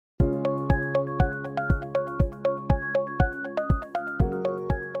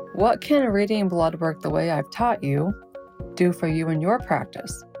What can reading blood work the way I've taught you do for you in your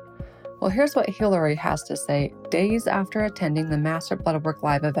practice? Well, here's what Hillary has to say days after attending the Master Blood Work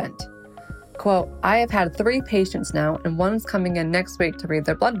Live event. Quote, I have had 3 patients now, and one's coming in next week to read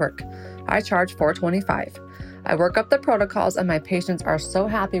their blood work. I charge $425. I work up the protocols, and my patients are so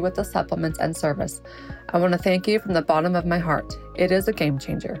happy with the supplements and service. I want to thank you from the bottom of my heart. It is a game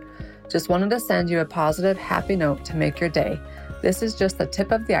changer. Just wanted to send you a positive, happy note to make your day. This is just the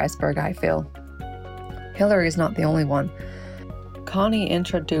tip of the iceberg, I feel. Hillary is not the only one. Connie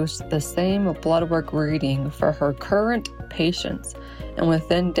introduced the same blood work reading for her current patients, and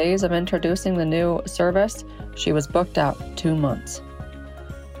within days of introducing the new service, she was booked out 2 months.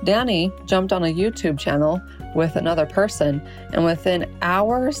 Danny jumped on a YouTube channel with another person, and within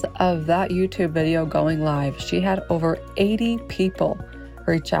hours of that YouTube video going live, she had over 80 people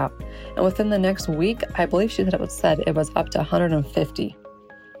reach out. And within the next week, I believe she said it was up to 150.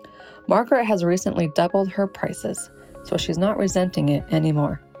 Margaret has recently doubled her prices, so she's not resenting it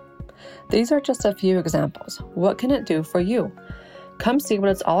anymore. These are just a few examples. What can it do for you? Come see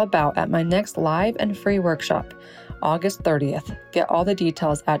what it's all about at my next live and free workshop, August 30th. Get all the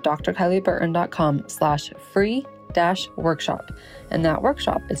details at drkylieburton.com/free-workshop. And that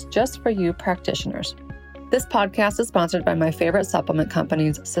workshop is just for you practitioners. This podcast is sponsored by my favorite supplement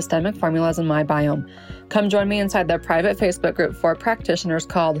companies, Systemic Formulas and MyBiome. Come join me inside their private Facebook group for practitioners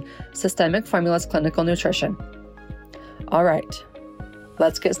called Systemic Formulas Clinical Nutrition. All right,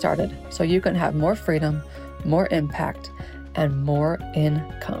 let's get started so you can have more freedom, more impact, and more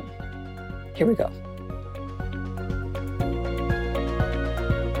income. Here we go.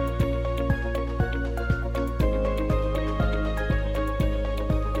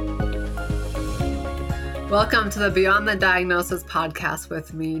 Welcome to the Beyond the Diagnosis podcast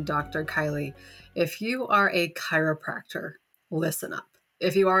with me, Dr. Kylie. If you are a chiropractor, listen up.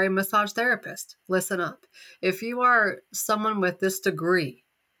 If you are a massage therapist, listen up. If you are someone with this degree,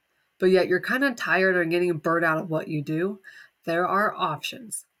 but yet you're kind of tired or getting burnt out of what you do, there are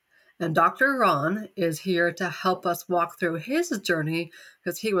options. And Dr. Ron is here to help us walk through his journey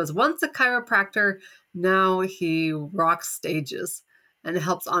because he was once a chiropractor, now he rocks stages and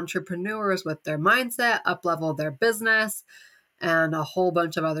helps entrepreneurs with their mindset, up-level their business, and a whole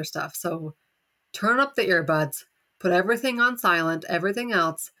bunch of other stuff. So turn up the earbuds, put everything on silent, everything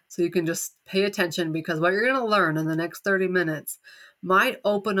else, so you can just pay attention because what you're going to learn in the next 30 minutes might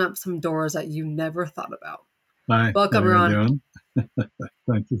open up some doors that you never thought about. Hi. Welcome, Ron.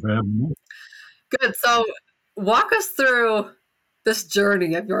 Thank you for having me. Good. So walk us through this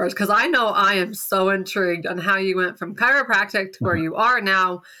journey of yours, because I know I am so intrigued on how you went from chiropractic to where you are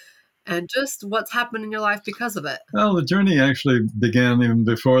now and just what's happened in your life because of it. Well, the journey actually began even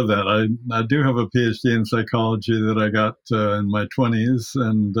before that. I do have a PhD in psychology that I got in my 20s.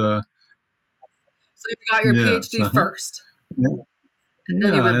 And so you got your PhD first. Yeah. And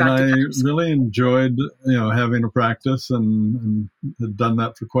then you went back to I really enjoyed, having a practice and had done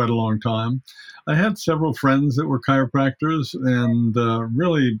that for quite a long time. I had several friends that were chiropractors and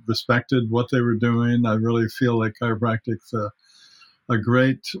really respected what they were doing. I really feel like chiropractic's a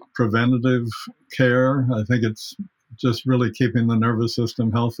great preventative care. I think it's just really keeping the nervous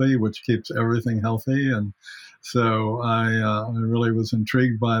system healthy, which keeps everything healthy. And so I really was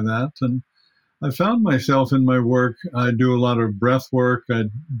intrigued by that. And I found myself in my work, I do a lot of breath work,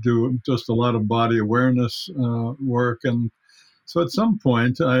 I do just a lot of body awareness work. And so at some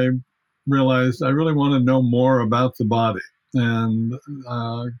point, I realized I really want to know more about the body. And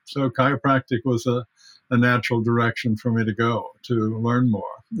so chiropractic was a natural direction for me to go to learn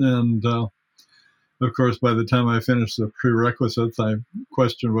more. And of course, by the time I finished the prerequisites, I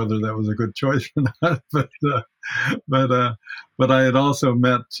questioned whether that was a good choice or not. But I had also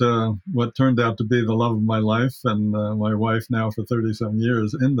met what turned out to be the love of my life, and my wife now for 30-some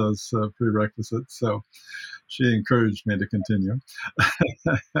years in those prerequisites. So she encouraged me to continue.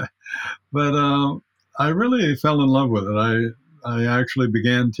 But I really fell in love with it. I actually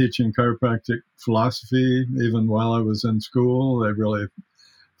began teaching chiropractic philosophy even while I was in school. I really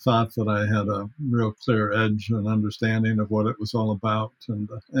thought that I had a real clear edge and understanding of what it was all about, and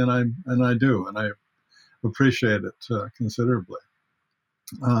I do, and I appreciate it considerably.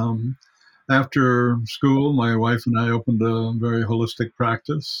 After school, my wife and I opened a very holistic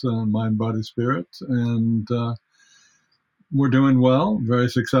practice, mind, body, spirit, and we're doing well, very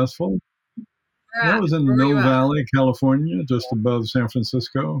successful. That was in Mill Valley, California, just above San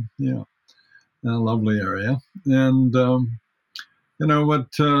Francisco. Yeah, a lovely area. And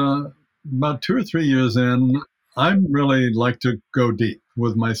about 2 or 3 years in, I really like to go deep.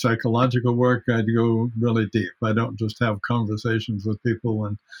 with my psychological work, I'd go really deep. I don't just have conversations with people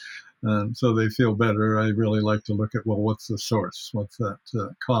and so they feel better. I really like to look at, well, what's the source? What's that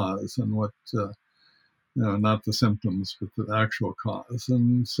cause? And what, not the symptoms, but the actual cause.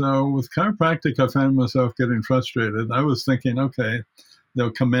 And so with chiropractic, I found myself getting frustrated. I was thinking, okay,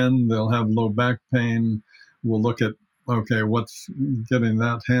 they'll come in, they'll have low back pain. We'll look at, okay, what's getting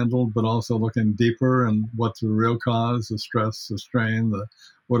that handled, but also looking deeper and what's the real cause, the stress, the strain,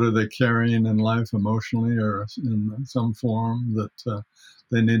 what are they carrying in life emotionally or in some form that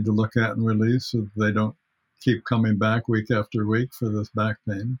they need to look at and release so they don't keep coming back week after week for this back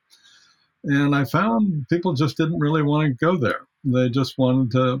pain. And I found people just didn't really want to go there. They just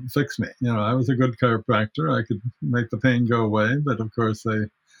wanted to fix me. I was a good chiropractor. I could make the pain go away, but of course they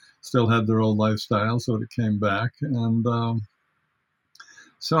still had their old lifestyle, so it came back. And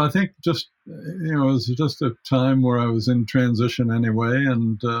so I think just, it was just a time where I was in transition anyway.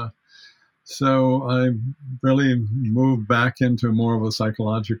 And so I really moved back into more of a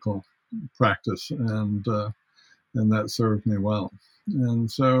psychological practice, and that served me well. And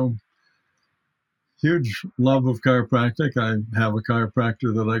so huge love of chiropractic. I have a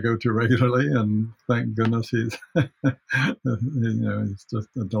chiropractor that I go to regularly, and thank goodness he's, he's just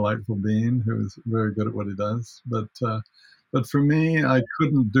a delightful being who is very good at what he does. But for me, I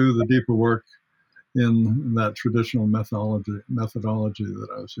couldn't do the deeper work in that traditional methodology that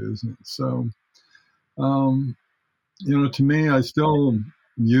I was using. So, to me, I still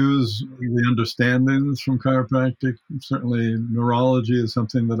use the understandings from chiropractic. Certainly, neurology is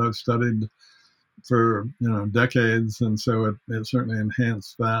something that I've studied for decades, and so it certainly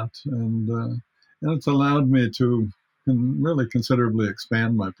enhanced that, and it's allowed me to really considerably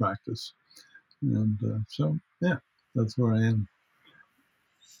expand my practice, and so yeah, that's where I am.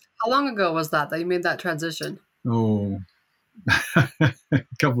 How long ago was that you made that transition? Oh, a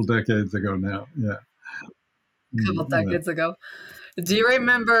couple decades ago now. Yeah. A couple decades ago. Do you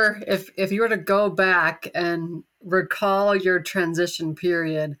remember, if you were to go back and recall your transition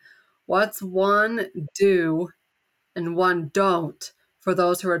period, what's one do and one don't for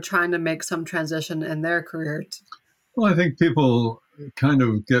those who are trying to make some transition in their career? Well, I think people kind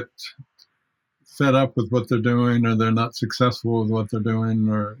of get fed up with what they're doing, or they're not successful with what they're doing,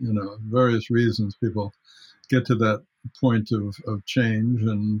 or various reasons people get to that point of change.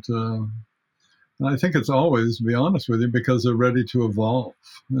 And I think it's always, to be honest with you, because they're ready to evolve.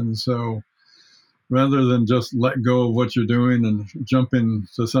 And so rather than just let go of what you're doing and jump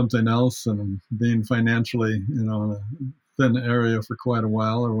into something else and being financially, in a thin area for quite a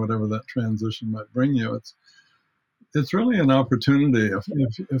while, or whatever that transition might bring you, it's really an opportunity.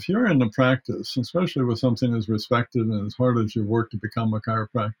 If you're in a practice, especially with something as respected and as hard as you work to become a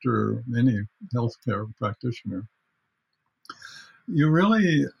chiropractor or any healthcare practitioner, you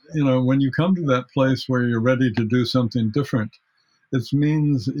really, when you come to that place where you're ready to do something different, it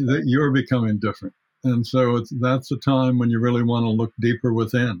means that you're becoming different. And so that's a time when you really want to look deeper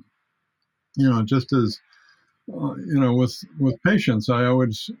within. Just as, with patients, I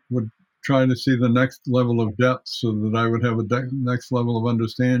always would try to see the next level of depth so that I would have a next level of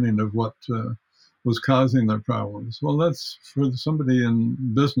understanding of what was causing their problems. Well, that's for somebody in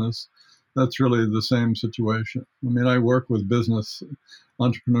business. That's really the same situation. I mean, I work with business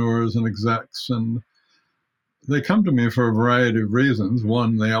entrepreneurs and execs, and they come to me for a variety of reasons.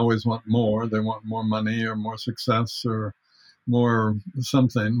 One, they always want more. They want more money or more success or more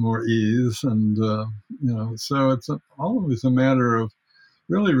something, more ease. And, so it's always a matter of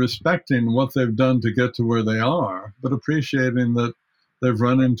really respecting what they've done to get to where they are, but appreciating that they've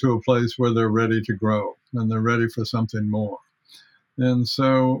run into a place where they're ready to grow and they're ready for something more. And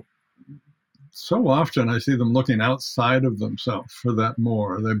so often I see them looking outside of themselves for that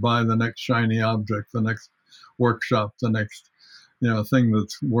more. They buy the next shiny object, the next workshop, the next thing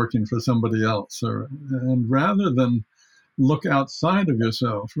that's working for somebody else, and rather than look outside of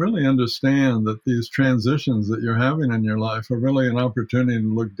yourself, really understand that these transitions that you're having in your life are really an opportunity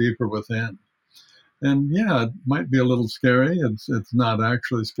to look deeper within. And yeah, it might be a little scary. It's not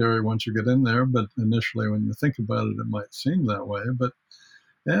actually scary once you get in there, but initially when you think about it, it might seem that way. But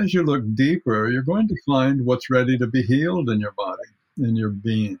as you look deeper, you're going to find what's ready to be healed in your body, in your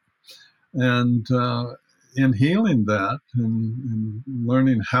being. And in healing that and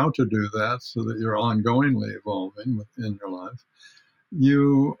learning how to do that so that you're ongoingly evolving within your life,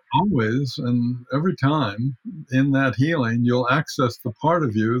 you always and every time in that healing, you'll access the part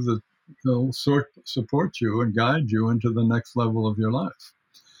of you that will support you and guide you into the next level of your life.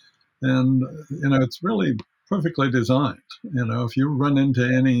 And, it's really perfectly designed. If you run into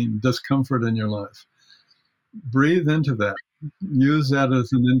any discomfort in your life, breathe into that. use that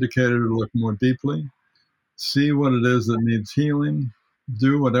as an indicator to look more deeply, see what it is that needs healing,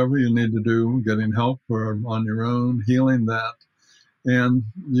 do whatever you need to do, getting help or on your own, healing that. And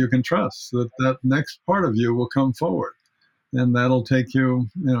you can trust that that next part of you will come forward. And that'll take you,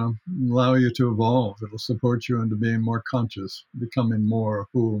 allow you to evolve. It'll support you into being more conscious, becoming more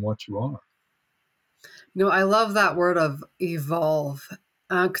who and what you are. I love that word of evolve,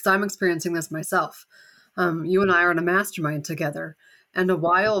 because I'm experiencing this myself. You and I are in a mastermind together. And a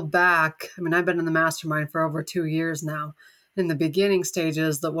while back, I've been in the mastermind for over 2 years now. In the beginning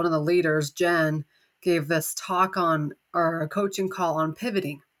stages, that one of the leaders, Jen, gave this talk on, or a coaching call on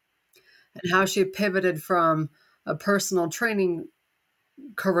pivoting, and how she pivoted from a personal training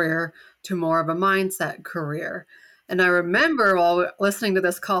career to more of a mindset career. And I remember while listening to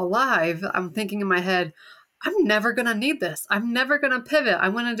this call live, I'm thinking in my head, I'm never going to need this. I'm never going to pivot.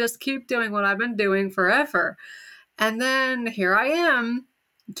 I'm going to just keep doing what I've been doing forever. And then here I am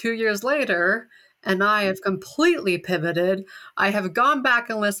 2 years later, and I have completely pivoted. I have gone back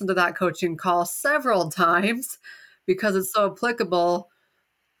and listened to that coaching call several times because it's so applicable.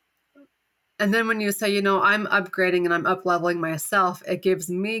 And then when you say, I'm upgrading and I'm up-leveling myself, it gives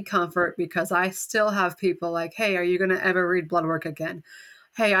me comfort because I still have people like, hey, are you going to ever read blood work again?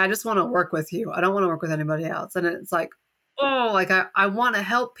 Hey, I just want to work with you. I don't want to work with anybody else. And it's like, oh, like I want to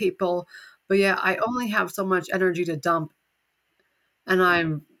help people, but yeah, I only have so much energy to dump. And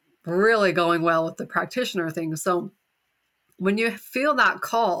I'm really going well with the practitioner thing. So when you feel that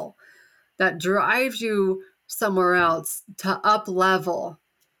call that drives you somewhere else to up-level,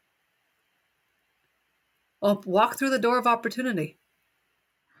 walk through the door of opportunity.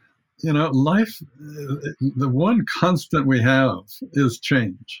 Life, the one constant we have is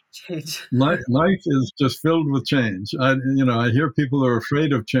change. Life is just filled with change. I hear people are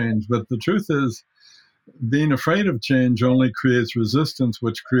afraid of change, but the truth is, being afraid of change only creates resistance,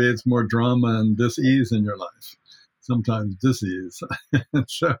 which creates more drama and dis-ease in your life, sometimes dis-ease. And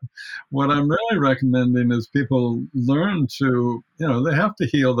so what I'm really recommending is people learn to, they have to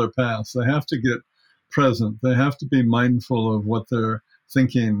heal their past. They have to get present. They have to be mindful of what they're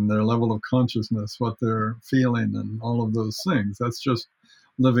thinking, their level of consciousness, what they're feeling, and all of those things. That's just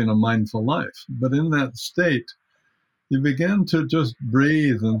living a mindful life. But in that state, you begin to just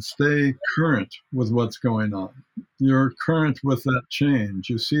breathe and stay current with what's going on. You're current with that change.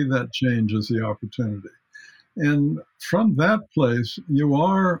 You see that change as the opportunity. And from that place, you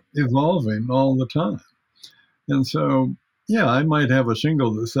are evolving all the time. And so, yeah, I might have a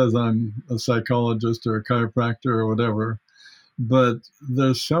shingle that says I'm a psychologist or a chiropractor or whatever, but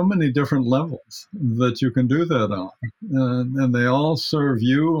there's so many different levels that you can do that on. And they all serve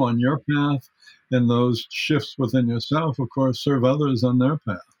you on your path. And those shifts within yourself, of course, serve others on their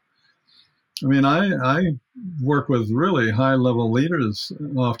path. I work with really high-level leaders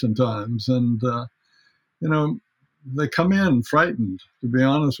oftentimes, and they come in frightened. To be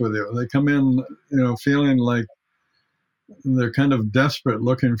honest with you, they come in, feeling like they're kind of desperate,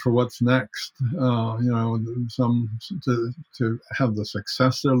 looking for what's next. Some to have the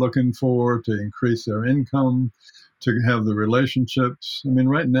success they're looking for, to increase their income, to have the relationships.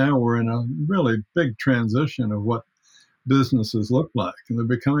 Right now we're in a really big transition of what businesses look like, and they're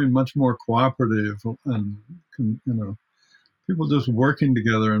becoming much more cooperative and people just working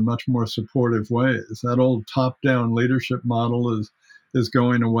together in much more supportive ways. That old top-down leadership model is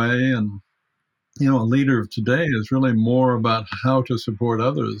going away, and a leader of today is really more about how to support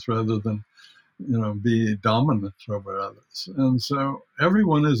others rather than be dominant over others. And so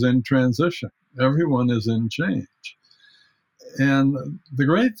everyone is in transition, everyone is in change. And the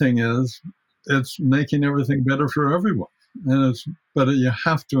great thing is it's making everything better for everyone. But you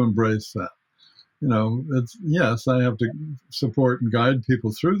have to embrace that. Yes, I have to support and guide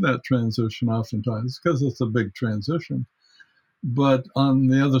people through that transition oftentimes because it's a big transition. But on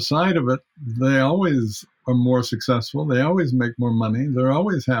the other side of it, they always are more successful. They always make more money. They're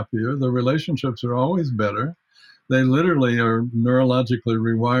always happier. Their relationships are always better. They literally are neurologically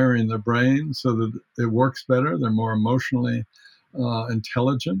rewiring their brain so that it works better. They're more emotionally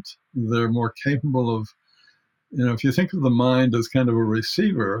intelligent. They're more capable of, if you think of the mind as kind of a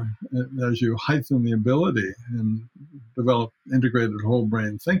receiver, as you heighten the ability and develop integrated whole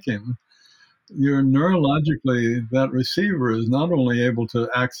brain thinking, you're neurologically, that receiver is not only able to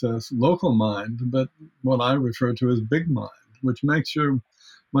access local mind, but what I refer to as big mind, which makes you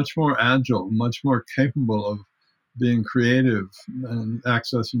much more agile, much more capable of being creative and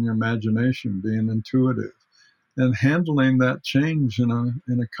accessing your imagination, being intuitive, and handling that change in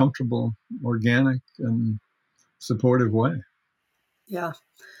a comfortable, organic, and supportive way. Yeah.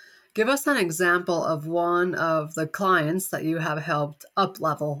 Give us an example of one of the clients that you have helped up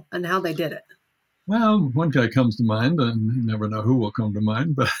level and how they did it. Well, one guy comes to mind, and you never know who will come to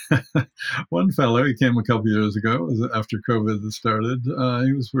mind, but one fellow, he came a couple years ago after COVID had started.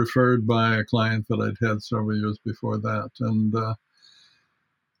 He was referred by a client that I'd had several years before that. And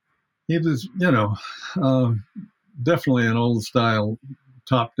he was, uh, definitely an old style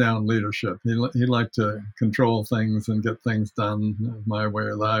top down leadership. He liked to control things and get things done my way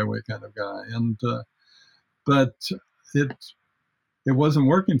or the highway kind of guy. But it it wasn't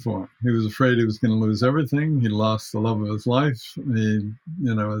working for him. He was afraid he was going to lose everything. He lost the love of his life.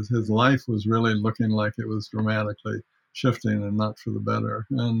 His life was really looking like it was dramatically shifting and not for the better.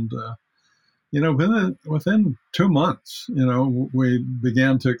 And within 2 months, we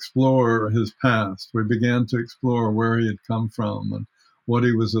began to explore his past. We began to explore where he had come from and what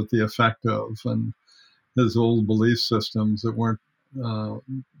he was at the effect of, and his old belief systems that uh,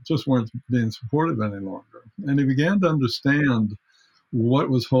 weren't being supported any longer. And he began to understand what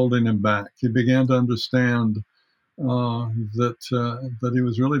was holding him back. He began to understand that he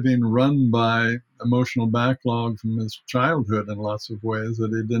was really being run by emotional backlog from his childhood in lots of ways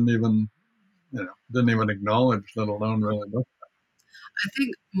that he didn't even acknowledge, let alone really look. I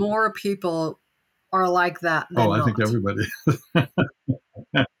think more people are like that Oh, than I think not. everybody.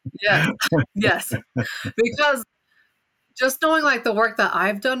 Yes, yes. Because just knowing like the work that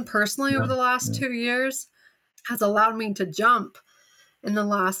I've done personally over Yeah, the last yeah, 2 years has allowed me to jump in the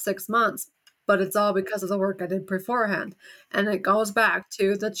last 6 months, but it's all because of the work I did beforehand. And it goes back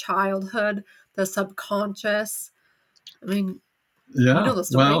to the childhood, the subconscious. I mean, you yeah. know the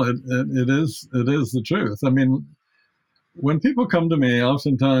Well, story. it is the truth. I mean, when people come to me,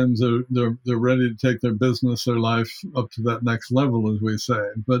 oftentimes they're ready to take their business, their life up to that next level, as we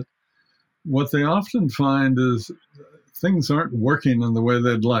say. But what they often find is things aren't working in the way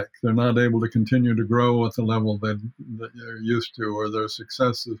they'd like. They're not able to continue to grow at the level that they're used to, or their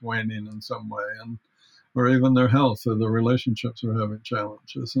success is waning in some way, and or even their health or their relationships are having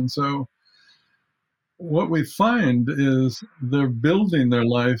challenges. And so what we find is they're building their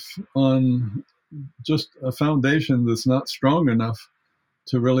life on just a foundation that's not strong enough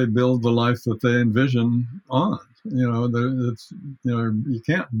to really build the life that they envision on. You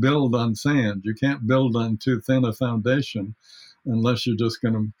can't build on sand. You can't build on too thin a foundation unless you're just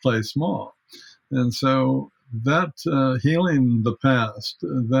going to play small. And so that healing the past,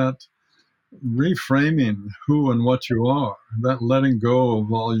 that reframing who and what you are, that letting go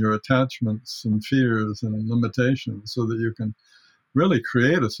of all your attachments and fears and limitations so that you can really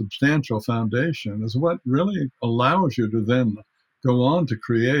create a substantial foundation is what really allows you to then go on to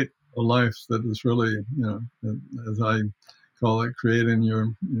create a life that is really, as I call it, creating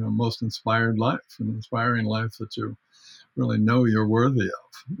your most inspired life, an inspiring life that you really know you're worthy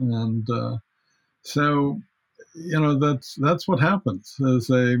of. And so that's what happens as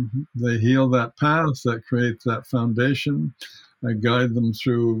they heal that past, that creates that foundation. I guide them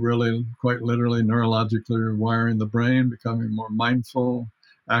through really quite literally neurologically rewiring the brain, becoming more mindful,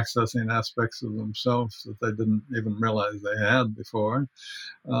 accessing aspects of themselves that they didn't even realize they had before,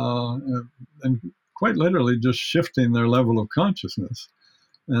 uh, and quite literally just shifting their level of consciousness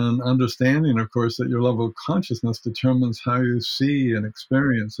and understanding, of course, that your level of consciousness determines how you see and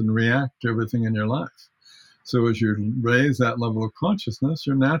experience and react to everything in your life. So as you raise that level of consciousness,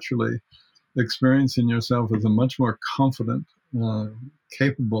 you're naturally experiencing yourself as a much more confident, uh,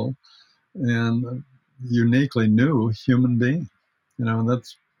 capable, and uniquely new human being. And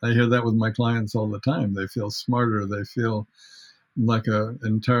that's I hear that with my clients all the time. They feel smarter. They feel like an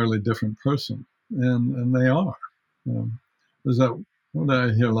entirely different person, and they are. There's that what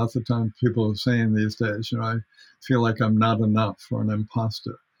I hear lots of times people saying these days. I feel like I'm not enough or an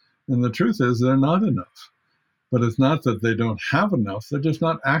imposter, and the truth is they're not enough. But it's not that they don't have enough; they're just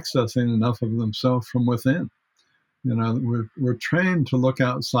not accessing enough of themselves from within. We're trained to look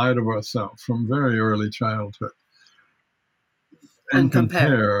outside of ourselves from very early childhood and And compare.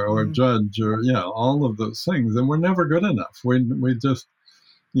 compare or Mhm. judge or all of those things, and we're never good enough. We just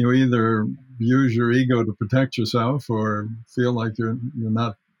you either use your ego to protect yourself or feel like you're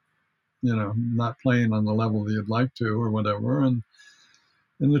not not playing on the level that you'd like to or whatever. And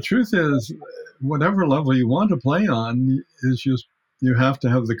the truth is, whatever level you want to play on is just you have to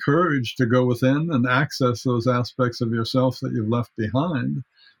have the courage to go within and access those aspects of yourself that you've left behind,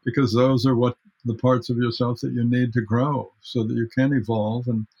 because those are what the parts of yourself that you need to grow so that you can evolve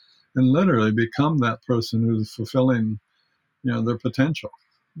and literally become that person who's fulfilling their potential.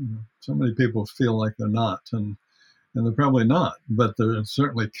 So many people feel like they're not, and they're probably not, but they're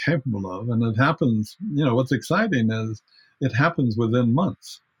certainly capable of. And it happens. What's exciting is it happens within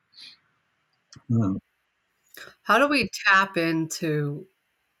months. Uh, How do we tap into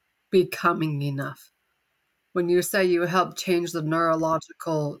becoming enough? When you say you help change the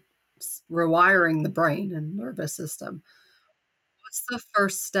neurological rewiring the brain and nervous system, what's the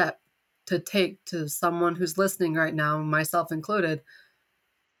first step to take to someone who's listening right now, myself included?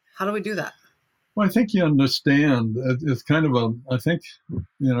 How do we do that? well, I think you understand. It's kind of I think,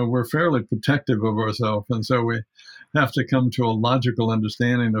 we're fairly protective of ourselves. And so we have to come to a logical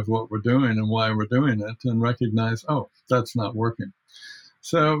understanding of what we're doing and why we're doing it and recognize, oh, that's not working.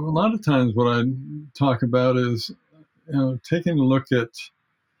 So a lot of times what I talk about is, taking a look at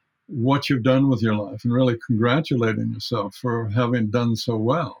what you've done with your life and really congratulating yourself for having done so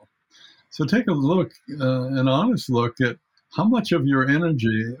well. So take a look, an honest look at how much of your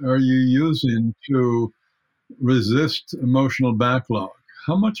energy are you using to resist emotional backlog?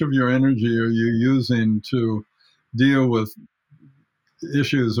 How much of your energy are you using to deal with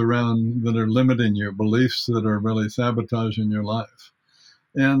issues around that are limiting you, beliefs that are really sabotaging your life?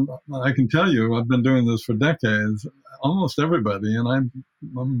 And I can tell you, I've been doing this for decades. Almost everybody, and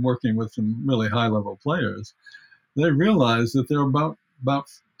I'm working with some really high level players, they realize that they're about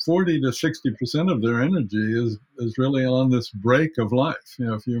 40 to 60% of their energy is really on this break of life.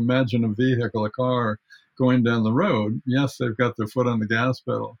 If you imagine a vehicle, a car going down the road, yes, they've got their foot on the gas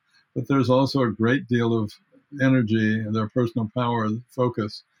pedal, but there's also a great deal of energy and their personal power,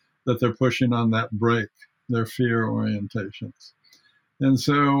 focus that they're pushing on that brake, their fear orientations. And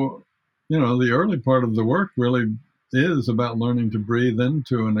so, the early part of the work really is about learning to breathe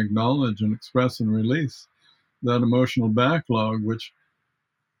into and acknowledge and express and release that emotional backlog, which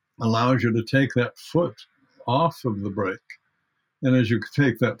allows you to take that foot off of the brake. And as you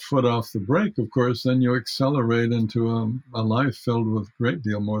take that foot off the brake, of course, then you accelerate into a life filled with a great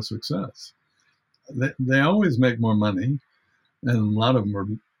deal more success. They always make more money, and a lot of them are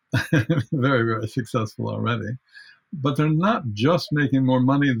very, very successful already. But they're not just making more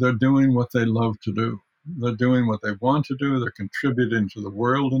money, they're doing what they love to do. They're doing what they want to do. They're contributing to the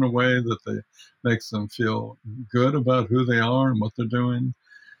world in a way that makes them feel good about who they are and what they're doing.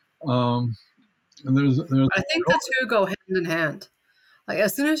 Um, and there's I think the two go hand in hand. Like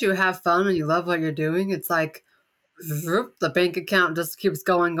as soon as you have fun and you love what you're doing, it's like the bank account just keeps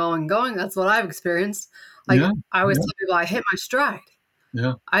going, going, going. That's what I've experienced. Like yeah, I always yeah, tell people, I hit my stride.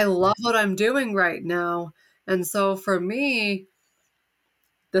 yeah, I love what I'm doing right now. And so for me,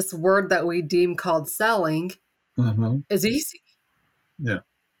 this word that we deem called selling uh-huh, is easy. yeah.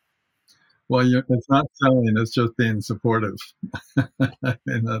 Well, it's not selling; it's just being supportive. I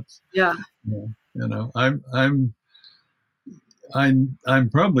mean, that's Yeah. yeah, I'm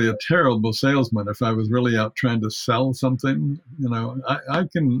probably a terrible salesman if I was really out trying to sell something. I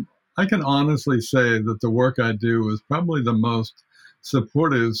can honestly say that the work I do is probably the most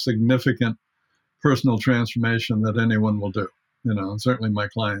supportive, significant personal transformation that anyone will do. And certainly my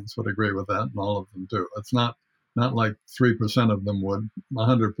clients would agree with that, and all of them do. It's not like 3% of them would,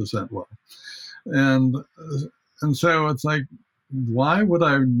 100% will. And and so it's like, why would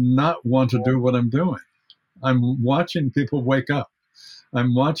I not want to do what I'm doing? I'm watching people wake up.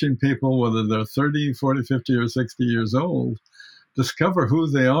 I'm watching people, whether they're 30, 40, 50, or 60 years old, discover who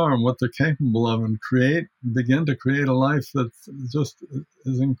they are and what they're capable of and begin to create a life that just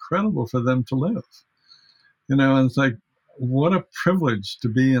is incredible for them to live. And it's like, what a privilege to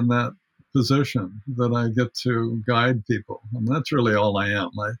be in that position that I get to guide people. And that's really all I am.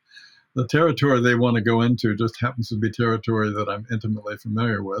 The territory they want to go into just happens to be territory that I'm intimately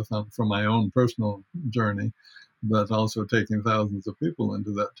familiar with from my own personal journey, but also taking thousands of people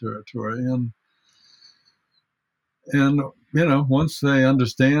into that territory. And once they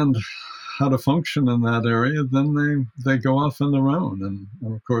understand how to function in that area, then they go off on their own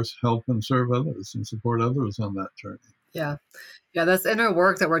and of course help and serve others and support others on that journey. Yeah. Yeah. This inner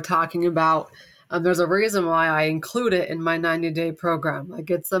work that we're talking about, there's a reason why I include it in my 90-day program. Like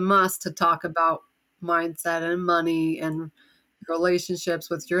it's a must to talk about mindset and money and relationships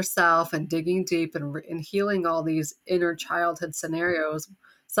with yourself and digging deep and healing all these inner childhood scenarios,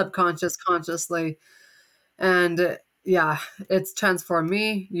 subconscious, consciously. And yeah, it's transformed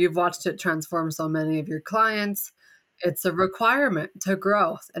me. You've watched it transform so many of your clients. It's a requirement to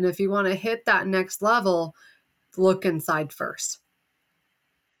growth. And if you want to hit that next level, look inside first.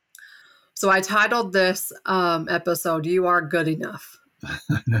 So I titled this episode, You Are Good Enough.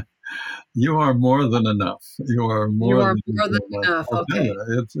 You are more than enough. You are You more are than more than enough. enough. I'll tell Okay.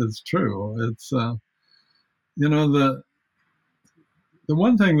 you, it's true. It's the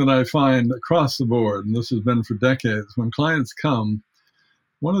one thing that I find across the board, and this has been for decades, when clients come,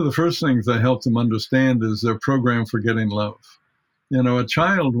 one of the first things I help them understand is their program for getting love. A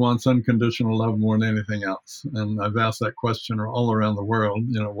child wants unconditional love more than anything else. And I've asked that question all around the world,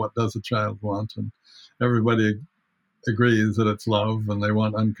 what does a child want? And everybody agrees that it's love, and they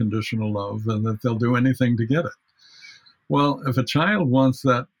want unconditional love, and that they'll do anything to get it. Well, if a child wants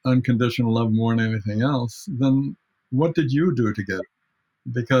that unconditional love more than anything else, then what did you do to get it?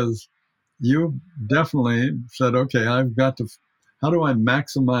 Because you definitely said, okay, how do I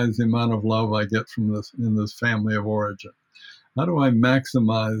maximize the amount of love I get from this in this family of origin? How do I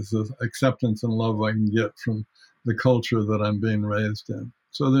maximize the acceptance and love I can get from the culture that I'm being raised in?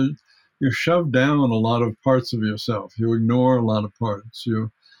 So you shove down a lot of parts of yourself. You ignore a lot of parts.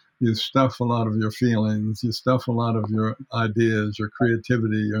 You stuff a lot of your feelings. You stuff a lot of your ideas, your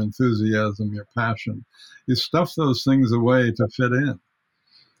creativity, your enthusiasm, your passion. You stuff those things away to fit in,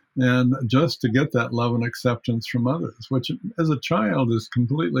 and just to get that love and acceptance from others, which as a child is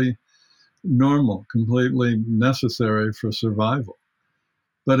completely normal, completely necessary for survival.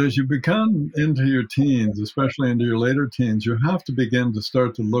 But as you become into your teens, especially into your later teens, you have to begin to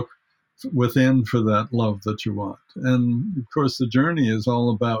start to look within for that love that you want. And of course, the journey is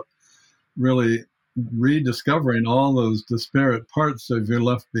all about really rediscovering all those disparate parts that you're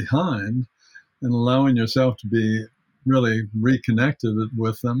left behind and allowing yourself to be really reconnected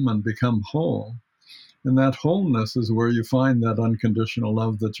with them and become whole. And that wholeness is where you find that unconditional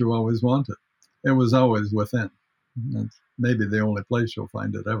love that you always wanted. It was always within. That's maybe the only place you'll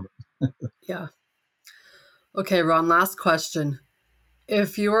find it ever. Yeah. Okay, Ron, last question.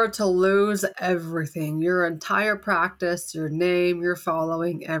 If you were to lose everything, your entire practice, your name, your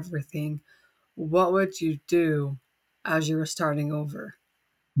following, everything, what would you do as you were starting over?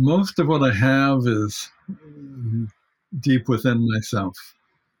 Most of what I have is deep within myself.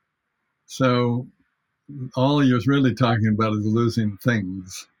 So all you're really talking about is losing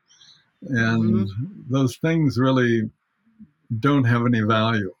things. And those things really don't have any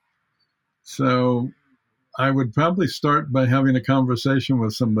value. So I would probably start by having a conversation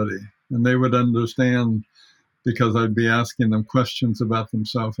with somebody, and they would understand, because I'd be asking them questions about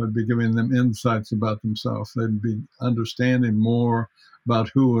themselves. I'd be giving them insights about themselves. They'd be understanding more about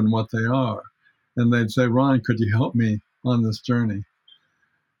who and what they are. And they'd say, Ron, could you help me on this journey?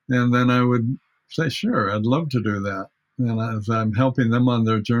 And then I would say, sure, I'd love to do that. And as I'm helping them on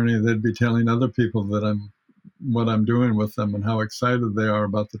their journey, they'd be telling other people that what I'm doing with them and how excited they are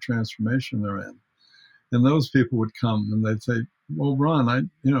about the transformation they're in. And those people would come and they'd say, well, Ron,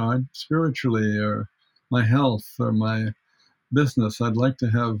 I spiritually, or my health or my business, I'd like to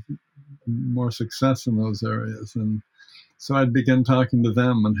have more success in those areas. And so I'd begin talking to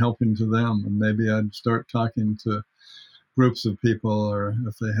them and helping to them. And maybe I'd start talking to groups of people, or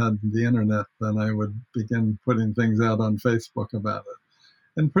if they had the internet, then I would begin putting things out on Facebook about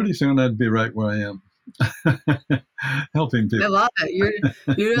it. And pretty soon I'd be right where I am. Helping people. I love it.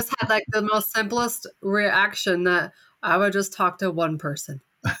 You just had like the most simplest reaction, that I would just talk to one person.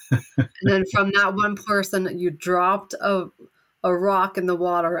 And then from that one person, you dropped a rock in the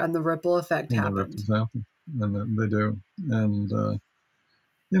water, and the ripple effect happened. And they do. And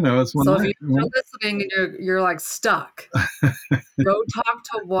it's when so if you're listening and you're like stuck, go talk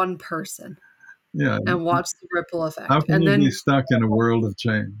to one person. Yeah. And watch the ripple effect. How can you be stuck in a world of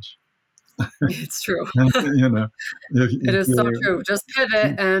change? It's true. It is so true. Just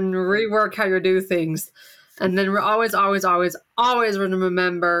pivot and rework how you do things. And then we're always going to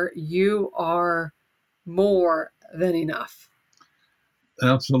remember you are more than enough.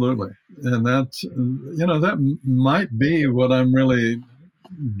 Absolutely. And that might be what I'm really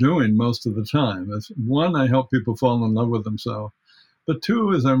doing most of the time. Is one, I help people fall in love with themselves. But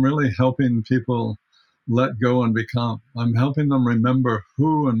two is I'm really helping people let go and become. I'm helping them remember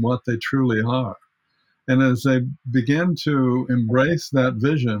who and what they truly are. And as they begin to embrace that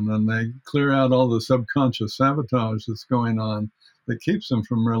vision and they clear out all the subconscious sabotage that's going on that keeps them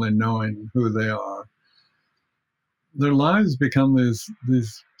from really knowing who they are, their lives become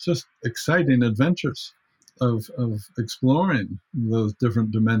these just exciting adventures of exploring those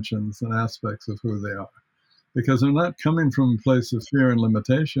different dimensions and aspects of who they are. Because they're not coming from a place of fear and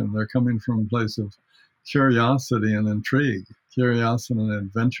limitation. They're coming from a place of curiosity and intrigue, curiosity and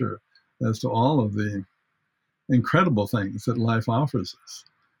adventure as to all of the incredible things that life offers us.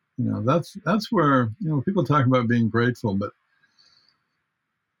 That's where, people talk about being grateful, but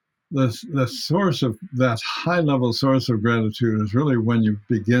the source of that high-level source of gratitude is really when you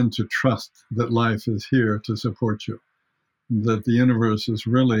begin to trust that life is here to support you, that the universe is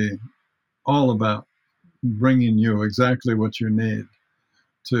really all about bringing you exactly what you need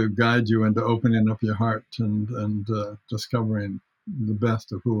to guide you into opening up your heart and discovering the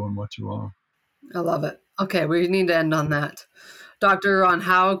best of who and what you are. I love it. Okay, we need to end on that. Dr. Ron,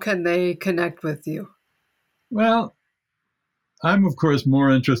 how can they connect with you? Well, I'm, of course, more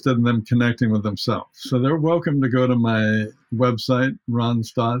interested in them connecting with themselves. So they're welcome to go to my website,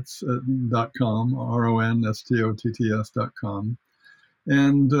 ronstotts.com, RONSTOTTS.com.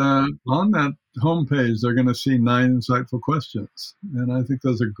 And on that homepage, they're going to see 9 insightful questions. And I think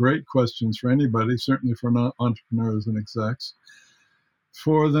those are great questions for anybody, certainly for entrepreneurs and execs,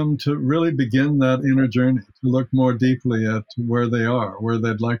 for them to really begin that inner journey, to look more deeply at where they are, where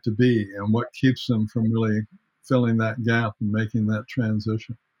they'd like to be, and what keeps them from really filling that gap and making that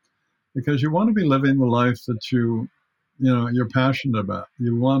transition. Because you want to be living the life that you're passionate about.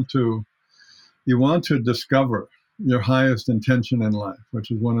 You want to discover your highest intention in life,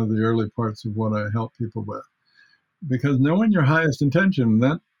 which is one of the early parts of what I help people with. Because knowing your highest intention,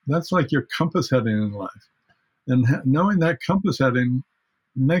 that's like your compass heading in life. And knowing that compass heading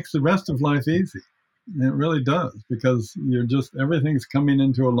makes the rest of life easy. And it really does, because everything's coming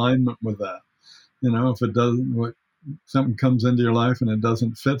into alignment with that. If it doesn't, something comes into your life and it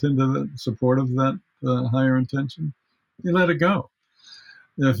doesn't fit into the support of that higher intention, you let it go.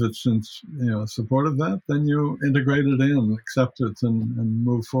 If it's in support of that, then you integrate it in, accept it, and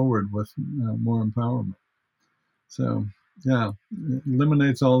move forward with more empowerment. So, yeah, it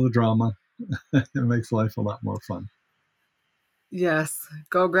eliminates all the drama. It makes life a lot more fun. Yes,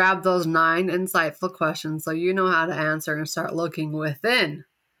 go grab those 9 insightful questions so you know how to answer and start looking within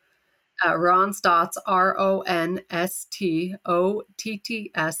at Ron Stotts,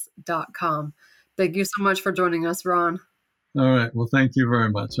 RONSTOTTS.com. Thank you so much for joining us, Ron. All right. Well, thank you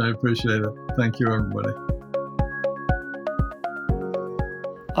very much. I appreciate it. Thank you, everybody.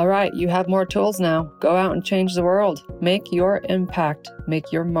 All right, you have more tools now. Go out and change the world. Make your impact,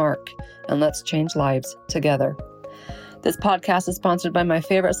 make your mark, and let's change lives together. This podcast is sponsored by my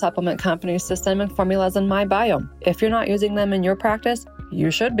favorite supplement company, Systemic Formulas and MyBiome. If you're not using them in your practice,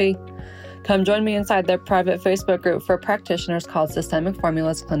 you should be. Come join me inside their private Facebook group for practitioners called Systemic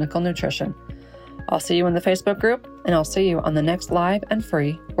Formulas Clinical Nutrition. I'll see you in the Facebook group, and I'll see you on the next live and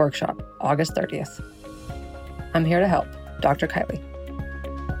free workshop, August 30th. I'm here to help. Dr. Kylie.